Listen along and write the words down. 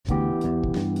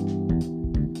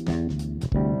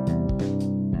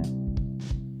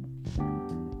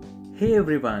Hey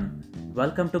everyone,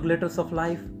 welcome to Glitters of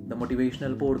Life, the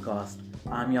motivational podcast.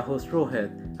 I'm your host Rohit,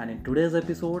 and in today's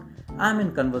episode, I'm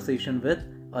in conversation with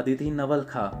Aditi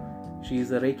Navalkha. She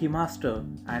is a Reiki master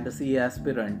and a CA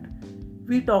aspirant.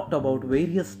 We talked about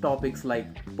various topics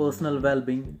like personal well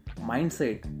being,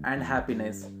 mindset, and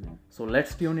happiness. So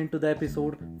let's tune into the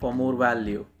episode for more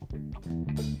value.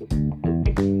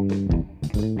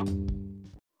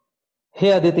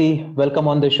 Hey Aditi, welcome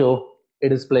on the show.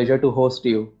 It is pleasure to host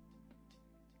you.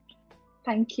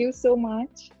 Thank you so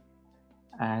much.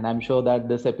 And I'm sure that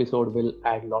this episode will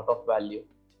add a lot of value.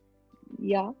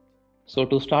 Yeah. So,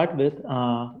 to start with,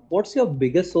 what's your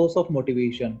biggest source of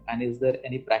motivation, and is there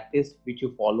any practice which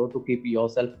you follow to keep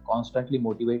yourself constantly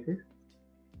motivated?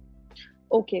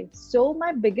 Okay. So,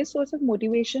 my biggest source of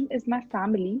motivation is my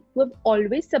family, who have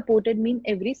always supported me in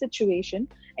every situation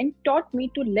and taught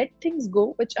me to let things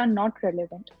go which are not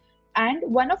relevant. And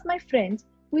one of my friends,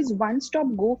 who is one stop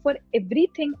go for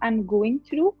everything I'm going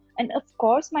through, and of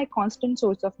course, my constant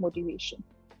source of motivation.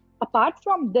 Apart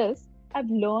from this, I've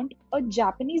learned a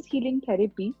Japanese healing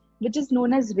therapy which is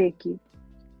known as Reiki.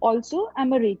 Also,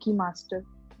 I'm a Reiki master.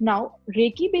 Now,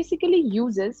 Reiki basically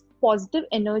uses positive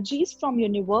energies from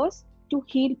universe to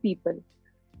heal people.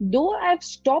 Though I've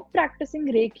stopped practicing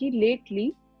Reiki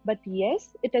lately, but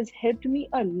yes, it has helped me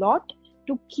a lot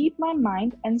to keep my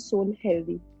mind and soul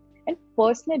healthy. And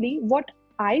personally, what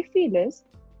I feel is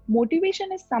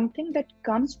motivation is something that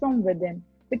comes from within,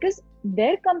 because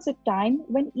there comes a time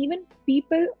when even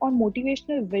people or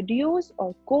motivational videos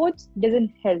or quotes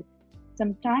doesn't help.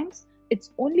 Sometimes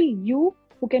it's only you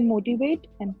who can motivate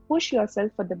and push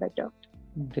yourself for the better.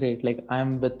 Great. Like,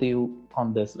 I'm with you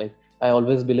on this. Like, I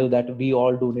always believe that we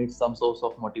all do need some source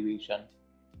of motivation,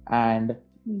 and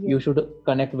you Yes, should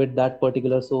connect with that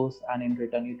particular source, and in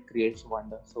return, it creates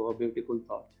wonder. So, a beautiful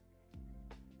thought.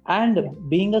 yeah. And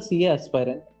being a CA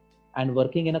aspirant and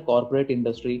working in a corporate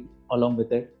industry along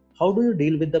with it, how do you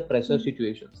deal with the pressure Mm.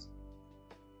 situations?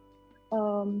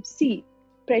 See,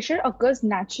 pressure occurs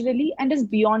naturally and is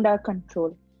beyond our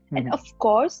control. And Mhm. of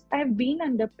course, I've been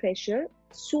under pressure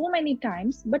so many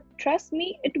times, but trust me,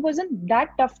 it wasn't that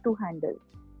tough to handle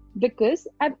because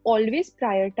I've always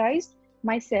prioritized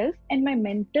myself and my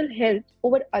mental health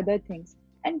over other things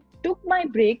and took my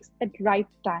breaks at right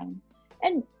time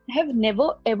and have never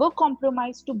ever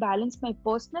compromised to balance my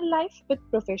personal life with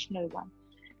professional one.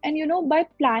 And by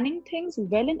planning things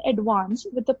well in advance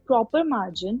with a proper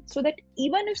margin so that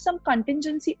even if some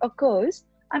contingency occurs,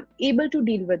 I'm able to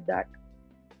deal with that.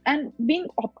 And being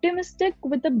optimistic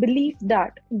with the belief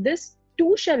that this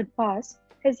too shall pass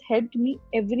has helped me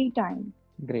every time.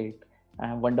 Great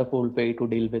and wonderful way to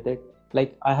deal with it.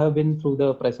 Like, I have been through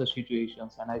the pressure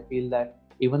situations, and I feel that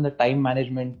even the time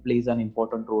management plays an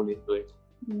important role into it.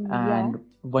 Yeah. And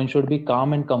one should be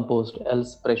calm and composed,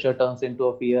 else pressure turns into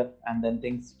a fear, and then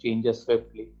things changes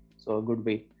swiftly. So, a good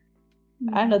way.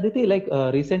 And Mm. Aditi, like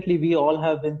recently, we all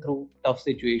have been through tough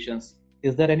situations.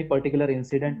 Is there any particular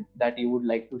incident that you would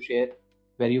like to share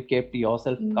where you kept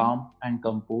yourself Mm. calm and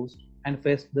composed and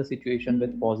faced the situation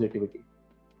with Mm. positivity?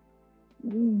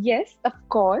 Yes, of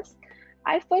course.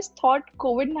 I first thought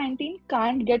COVID-19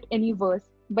 can't get any worse,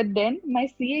 but then my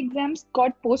CA exams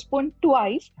got postponed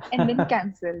twice and then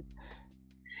cancelled.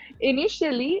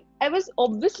 Initially, I was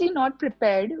obviously not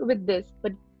prepared with this,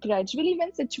 but gradually,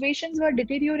 when situations were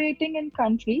deteriorating in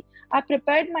country, I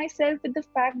prepared myself with the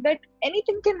fact that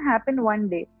anything can happen one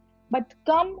day. But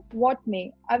come what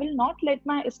may, I will not let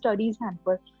my studies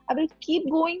hamper. I will keep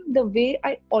going the way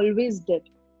I always did.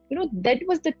 That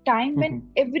was the time when Mhm.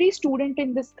 every student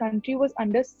in this country was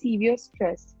under severe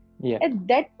stress. Yeah, At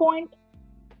that point,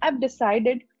 I've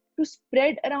decided to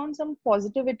spread around some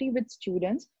positivity with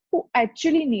students who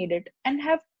actually need it and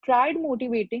have tried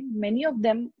motivating many of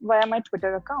them via my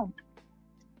Twitter account.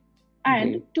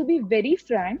 And great. to be very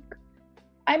frank,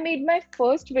 I made my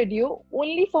first video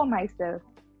only for myself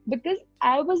because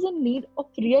I was in need of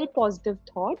real positive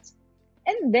thoughts.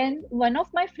 And then one of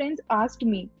my friends asked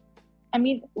me,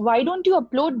 why don't you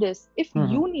upload this? If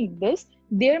Mhm. you need this,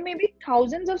 there may be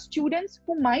thousands of students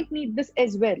who might need this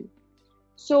as well.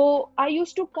 So I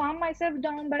used to calm myself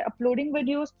down by uploading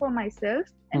videos for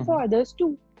myself and for Mhm. others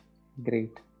too.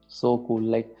 Great. So cool.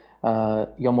 Like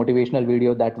your motivational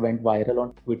video that went viral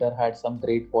on Twitter had some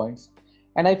great points.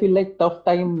 And I feel like tough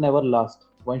time never lasts.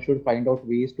 One should find out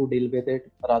ways to deal with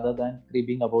it rather than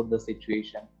cribbing about the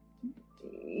situation.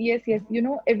 Yes, yes,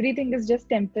 everything is just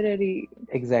temporary.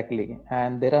 Exactly.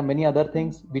 And there are many other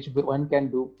things which one can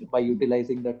do by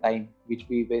utilizing the time which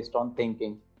we waste on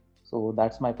thinking. So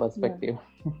that's my Yeah. perspective.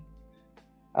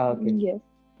 Okay. Yes.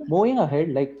 Moving ahead,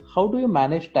 like how do you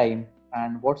manage time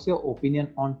and what's your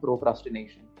opinion on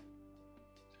procrastination?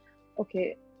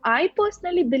 Okay. I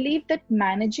personally believe that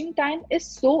managing time is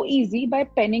so easy by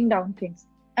penning down things.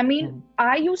 I mean, Mhm.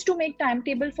 I used to make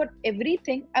timetable for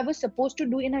everything I was supposed to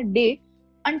do in a day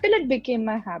until it became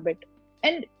my habit.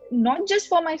 And not just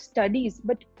for my studies,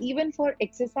 but even for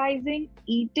exercising,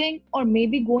 eating, or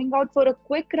maybe going out for a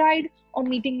quick ride or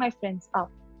meeting my friends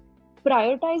up.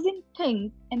 Prioritizing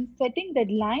things and setting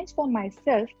deadlines for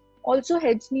myself also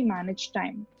helps me manage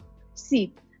time.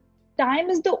 See, time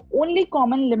is the only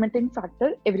common limiting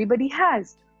factor everybody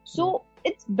has. Yeah. So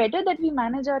it's better that we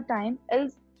manage our time,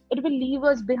 else it will leave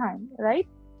us behind, right?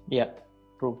 Yeah.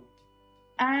 True.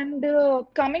 And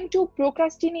coming to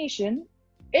procrastination,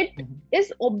 it Mhm.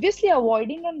 is obviously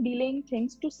avoiding and delaying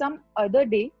things to some other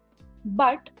day.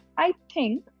 But I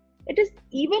think it is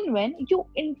even when you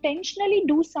intentionally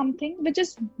do something which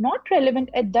is not relevant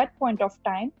at that point of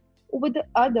time over the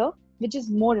other, which is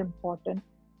more important.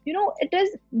 It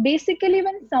is basically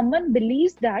when someone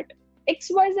believes that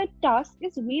XYZ task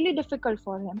is really difficult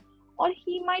for him, or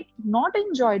he might not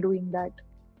enjoy doing that.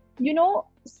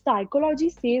 Psychology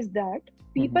says that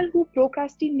Mhm. people who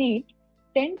procrastinate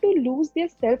tend to lose their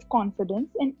self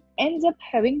confidence and ends up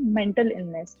having mental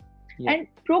illness. Yeah. And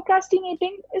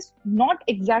procrastinating is not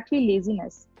exactly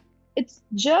laziness. It's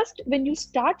just when you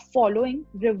start following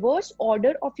reverse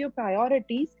order of your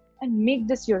priorities and make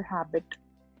this your habit.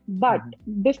 But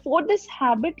Mhm. before this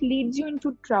habit leads you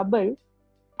into trouble,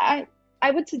 I,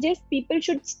 I would suggest people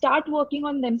should start working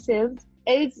on themselves,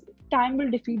 else time will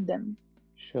defeat them.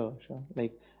 Sure, sure.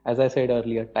 Like as I said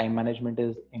earlier, time management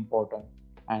is important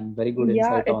and very good Yeah,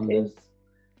 insight it on is. this.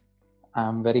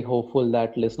 I'm very hopeful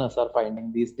that listeners are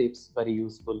finding these tips very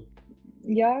useful.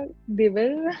 Yeah, they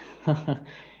will.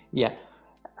 Yeah.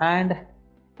 And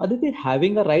Aditi,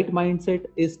 having a right mindset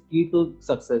is key to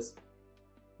success.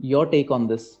 Your take on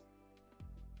this?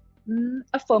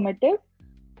 Affirmative.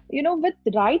 With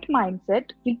right mindset,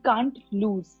 we can't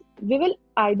lose. We will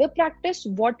either practice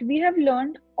what we have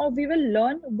learned or we will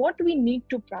learn what we need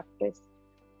to practice.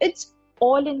 It's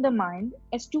all in the mind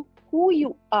as to who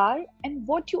you are and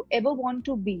what you ever want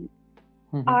to be.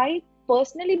 Mhm. I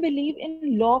personally believe in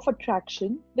law of attraction,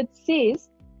 which says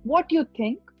what you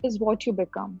think is what you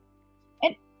become.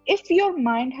 And if your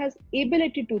mind has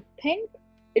ability to think,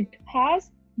 it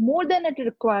has more than it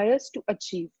requires to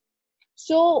achieve.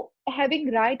 So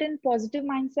having right and positive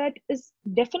mindset is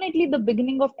definitely the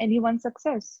beginning of anyone's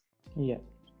success. Yeah.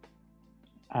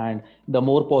 And the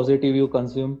more positive you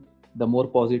consume, the more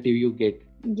positive you get.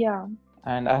 Yeah,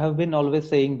 And I have been always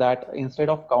saying that instead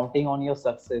of counting on your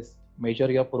success,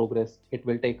 measure your progress. It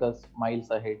will take us miles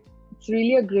ahead. it's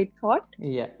really a great thought.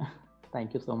 Yeah,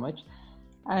 thank you so much.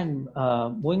 And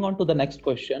moving on to the next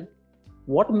question,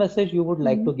 what message you would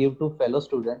like Mhm. to give to fellow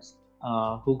students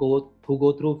who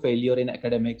go through failure in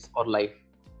academics or life?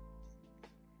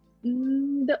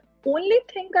 The only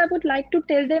thing I would like to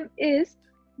tell them is,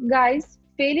 guys,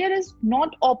 failure is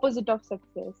not opposite of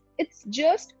success. It's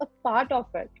just a part of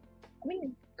it. I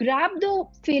mean, grab the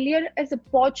failure as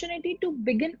opportunity to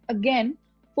begin again,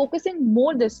 focusing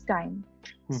more this time.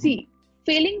 Mhm. See,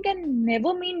 failing can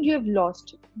never mean you have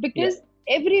lost Yeah. because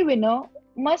every winner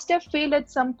must have failed at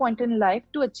some point in life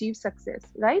to achieve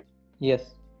success, right?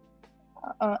 Yes.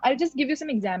 I'll just give you some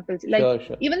examples. Like, Sure.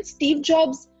 Sure. even Steve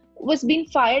Jobs was being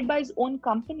fired by his own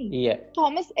company. Yeah.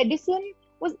 Thomas Edison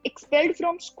was expelled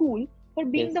from school for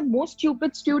being Yes. the most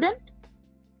stupid student.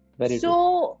 Very true.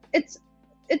 So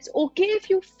it's okay if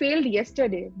you failed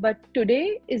yesterday, but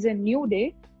today is a new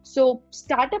day. So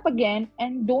start up again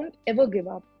and don't ever give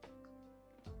up.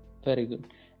 Very good.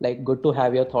 Like, good to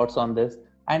have your thoughts on this.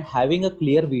 And having a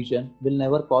clear vision will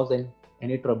never cause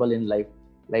any trouble in life.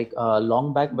 Like,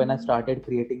 long back when I Mm, started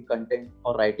creating content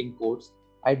or writing codes,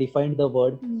 I defined the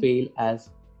word mm. fail as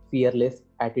fearless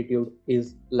attitude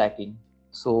is lacking.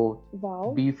 So,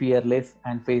 Wow, be fearless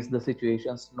and face the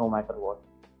situations no matter what.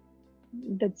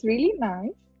 that's really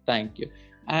nice. Thank you.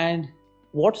 And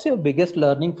what's your biggest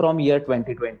learning from year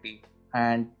 2020?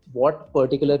 And what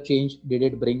particular change did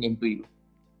it bring into you?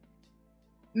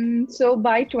 So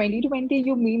by 2020,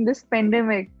 you mean this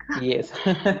pandemic? Yes.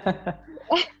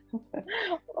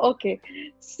 Okay,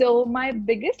 so my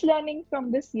biggest learning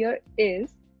from this year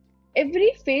is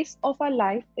every phase of our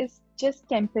life is just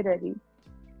temporary.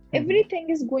 Mhm. Everything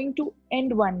is going to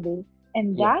end one day,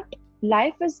 and Yeah. that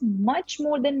life is much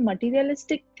more than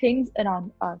materialistic things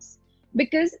around us.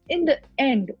 Because in the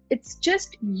end, it's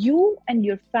just you and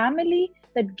your family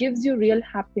that gives you real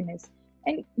happiness.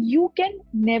 And you can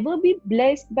never be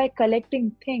blessed by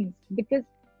collecting things because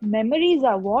memories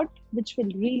are what which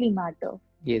will really matter.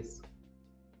 Yes.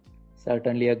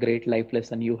 Certainly a great life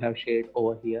lesson you have shared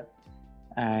over here.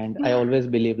 And I always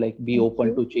believe like be Thank open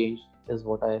you. to change. is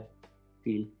what I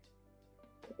feel.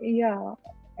 Yeah.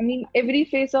 I mean, every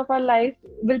phase of our life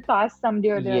will pass someday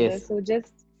or the other. Yes, So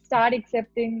just start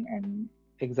accepting and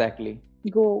exactly.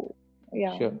 go.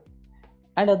 Yeah. Sure.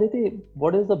 And Aditi,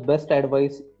 what is the best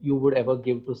advice you would ever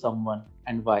give to someone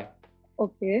and why?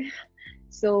 Okay.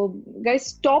 So, guys,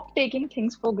 stop taking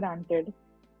things for granted.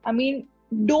 I mean,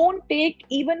 don't take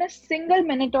even a single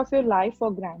minute of your life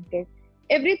for granted.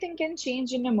 Everything can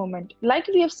change in a moment, like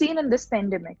we have seen in this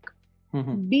pandemic.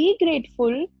 Mhm. Be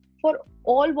grateful for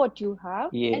all what you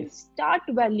have and Yes, start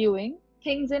valuing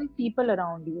things and people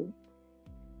around you.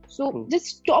 So, true. just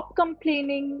stop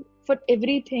complaining for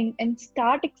everything and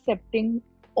start accepting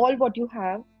all what you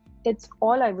have. That's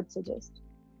all I would suggest.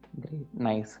 Great,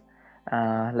 nice.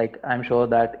 Like I'm sure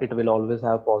that it will always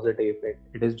have positive effect.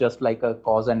 It is just like a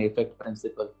cause and effect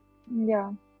principle.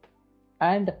 Yeah.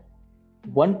 And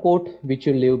one quote which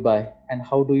you live by, and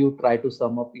how do you try to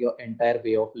sum up your entire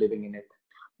way of living in it?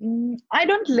 I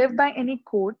don't live by any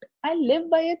quote. I live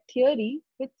by a theory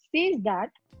which says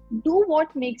that do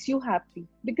what makes you happy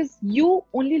because you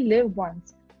only live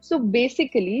once. So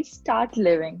basically, start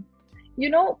living.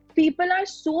 People are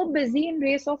so busy in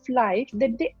race of life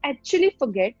that they actually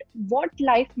forget what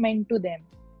life meant to them.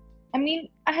 I mean,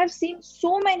 I have seen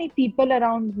so many people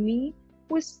around me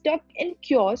who are stuck in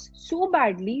chaos so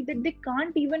badly that they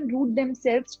can't even root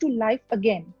themselves to life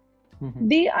again. Mhm.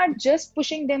 They are just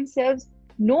pushing themselves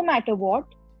no matter what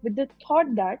with the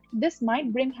thought that this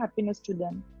might bring happiness to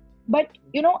them. But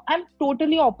I'm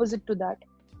totally opposite to that.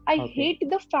 I Okay. hate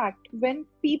the fact when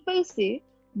people say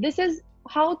this is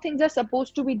how things are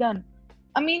supposed to be done.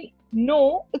 I mean,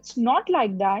 no, it's not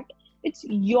like that. It's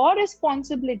your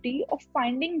responsibility of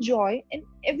finding joy in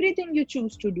everything you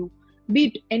choose to do, be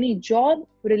it any job,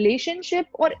 relationship,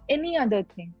 or any other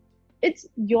thing. It's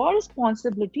your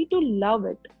responsibility to love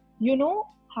it.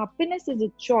 Happiness is a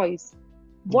choice.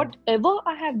 Mm. Whatever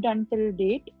I have done till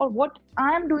date or what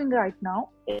I am doing right now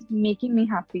is making me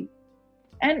happy.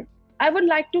 And I would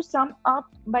like to sum up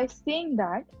by saying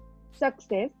that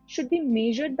success should be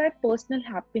measured by personal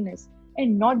happiness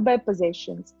and not by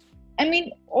possessions. I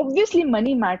mean, obviously,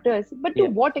 money matters, but to Yeah.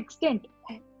 what extent?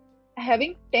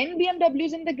 Having 10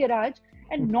 BMWs in the garage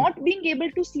and not being able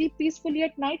to sleep peacefully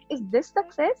at night, is this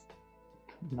success?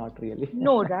 Not really.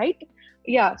 No, right?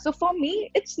 Yeah. So for me,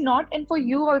 it's not, and for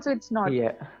you also, it's not,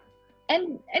 Yeah.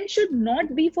 and should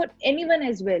not be for anyone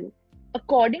as well.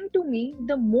 According to me,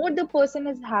 the more the person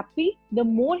is happy, the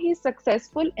more he's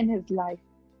successful in his life.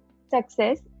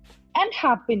 Success and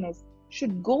happiness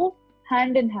should go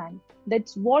hand in hand.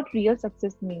 That's what real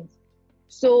success means.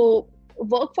 So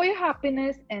work for your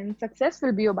happiness, and success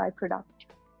will be your byproduct.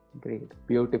 Great.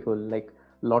 Beautiful. Like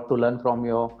lot to learn from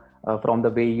your from the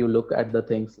way you look at the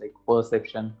things, like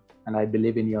perception, and I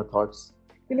believe in your thoughts.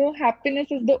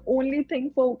 Happiness is the only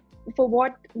thing for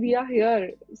what we are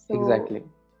here. So Exactly.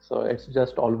 So it's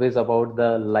just always about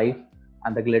the life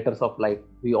and the glitters of life.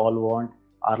 We all want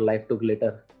our life to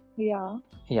glitter. yeah.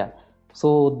 Yeah.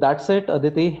 So that's it,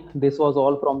 Aditi. This was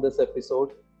all from this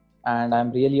episode. And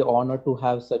I'm really honored to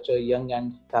have such a young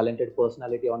and talented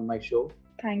personality on my show.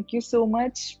 Thank you so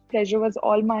much. Pleasure was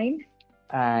all mine.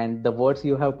 And the words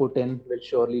you have put in will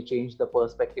surely change the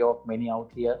perspective of many out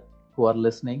here who are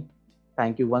listening.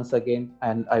 Thank you once again.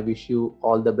 And I wish you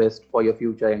all the best for your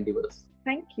future endeavors.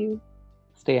 Thank you.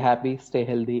 Stay happy, stay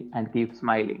healthy, and keep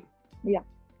smiling. Yeah.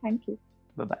 Thank you.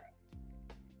 Bye bye.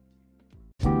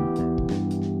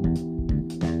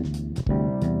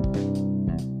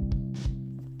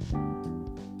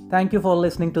 Thank you for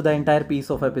listening to the entire piece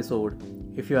of episode.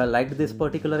 If you have liked this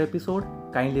particular episode,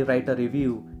 kindly write a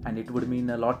review and it would mean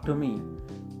a lot to me.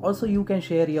 Also, you can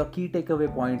share your key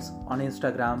takeaway points on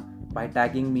Instagram by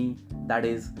tagging me, that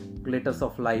is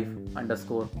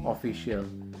glittersoflife_official.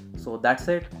 So that's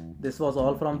it. This was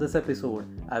all from this episode.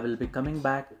 I will be coming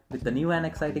back with the new and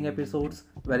exciting episodes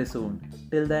very soon.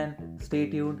 Till then, stay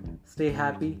tuned, stay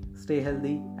happy, stay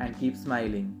healthy, and keep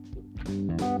smiling.